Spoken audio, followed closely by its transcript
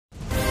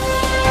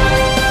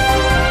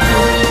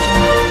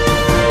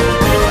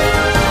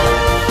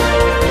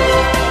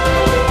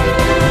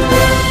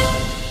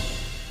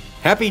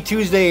Happy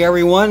Tuesday,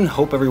 everyone.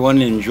 Hope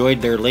everyone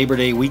enjoyed their Labor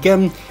Day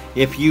weekend.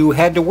 If you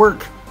had to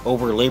work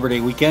over Labor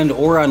Day weekend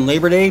or on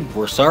Labor Day,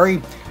 we're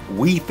sorry.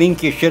 We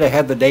think you should have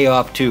had the day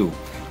off too.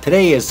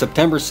 Today is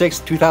September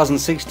 6th,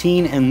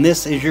 2016, and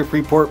this is your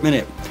Freeport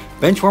Minute.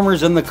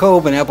 Benchwarmers in the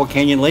Cove and Apple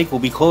Canyon Lake will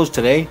be closed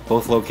today.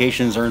 Both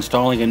locations are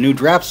installing a new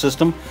draft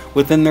system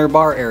within their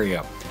bar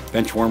area.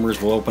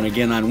 Benchwarmers will open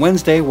again on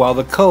Wednesday, while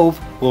the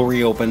Cove will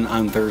reopen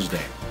on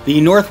Thursday. The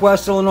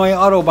Northwest Illinois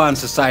Audubon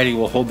Society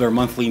will hold their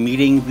monthly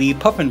meeting, the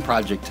Puffin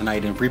Project,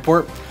 tonight in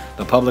Freeport.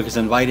 The public is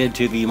invited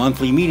to the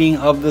monthly meeting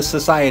of the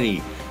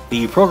Society.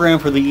 The program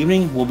for the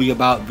evening will be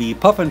about the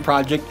Puffin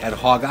Project at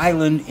Hog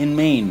Island in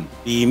Maine.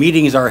 The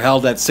meetings are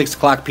held at 6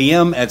 o'clock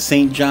p.m. at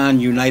St.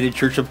 John United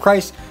Church of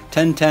Christ,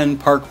 1010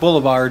 Park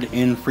Boulevard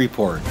in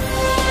Freeport.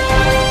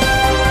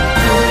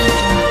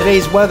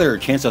 Today's weather,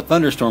 chance of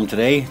thunderstorm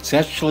today. It's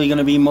actually going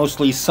to be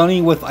mostly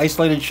sunny with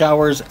isolated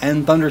showers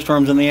and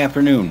thunderstorms in the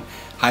afternoon.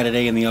 High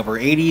today in the upper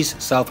 80s,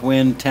 south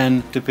wind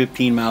 10 to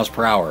 15 miles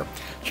per hour.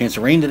 Chance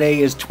of rain today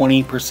is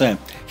 20%.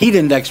 Heat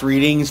index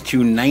readings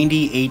to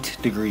 98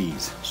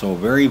 degrees. So a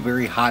very,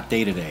 very hot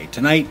day today.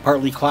 Tonight,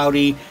 partly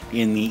cloudy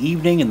in the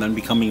evening and then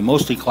becoming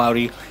mostly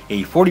cloudy.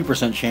 A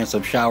 40% chance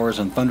of showers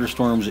and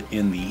thunderstorms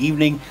in the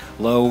evening,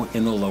 low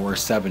in the lower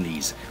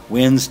 70s.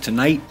 Winds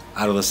tonight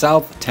out of the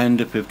south, 10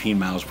 to 15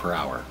 miles per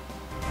hour.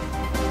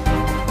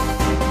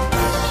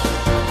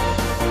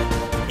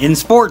 In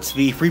sports,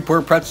 the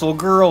Freeport Pretzel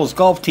girls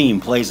golf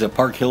team plays at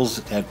Park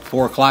Hills at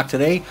 4 o'clock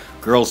today.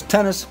 Girls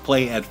tennis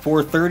play at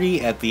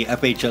 4:30 at the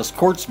FHS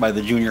courts by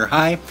the junior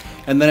high.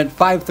 And then at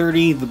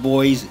 5:30, the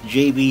boys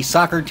JV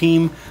soccer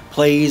team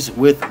plays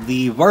with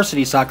the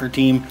varsity soccer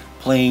team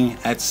playing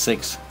at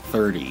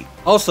 6:30.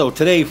 Also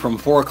today from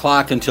 4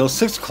 o'clock until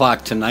 6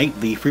 o'clock tonight,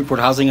 the Freeport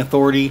Housing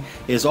Authority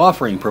is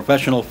offering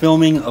professional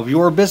filming of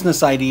your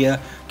business idea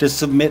to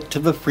submit to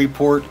the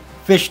Freeport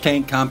Fish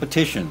Tank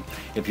Competition.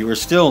 If you are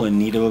still in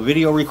need of a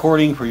video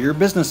recording for your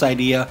business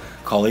idea,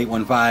 call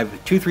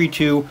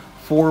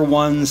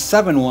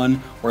 815-232-4171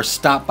 or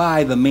stop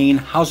by the Maine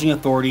Housing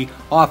Authority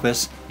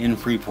office in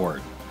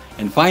Freeport.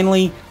 And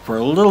finally, for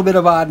a little bit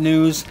of odd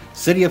news,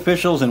 city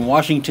officials in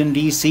Washington,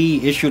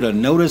 D.C. issued a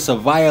notice of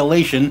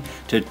violation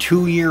to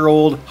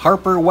 2-year-old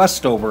Harper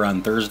Westover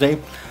on Thursday.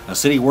 A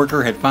city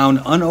worker had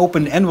found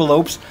unopened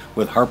envelopes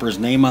with Harper's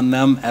name on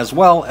them, as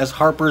well as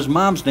Harper's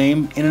mom's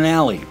name, in an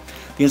alley.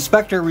 The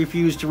inspector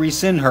refused to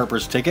rescind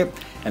Harper's ticket,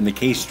 and the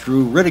case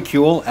drew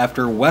ridicule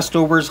after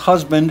Westover's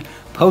husband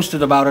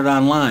posted about it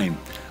online.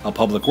 A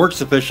public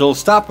works official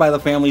stopped by the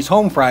family's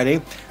home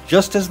Friday,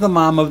 just as the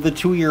mom of the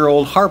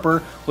 2-year-old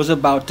Harper was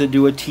about to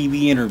do a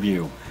TV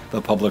interview. The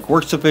public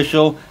works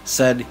official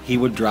said he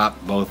would drop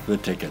both the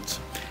tickets.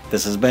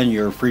 This has been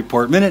your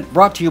Freeport Minute,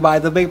 brought to you by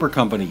the Vapor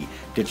Company.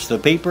 Ditch the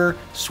paper,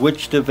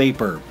 switch to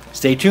vapor.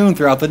 Stay tuned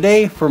throughout the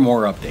day for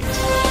more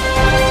updates.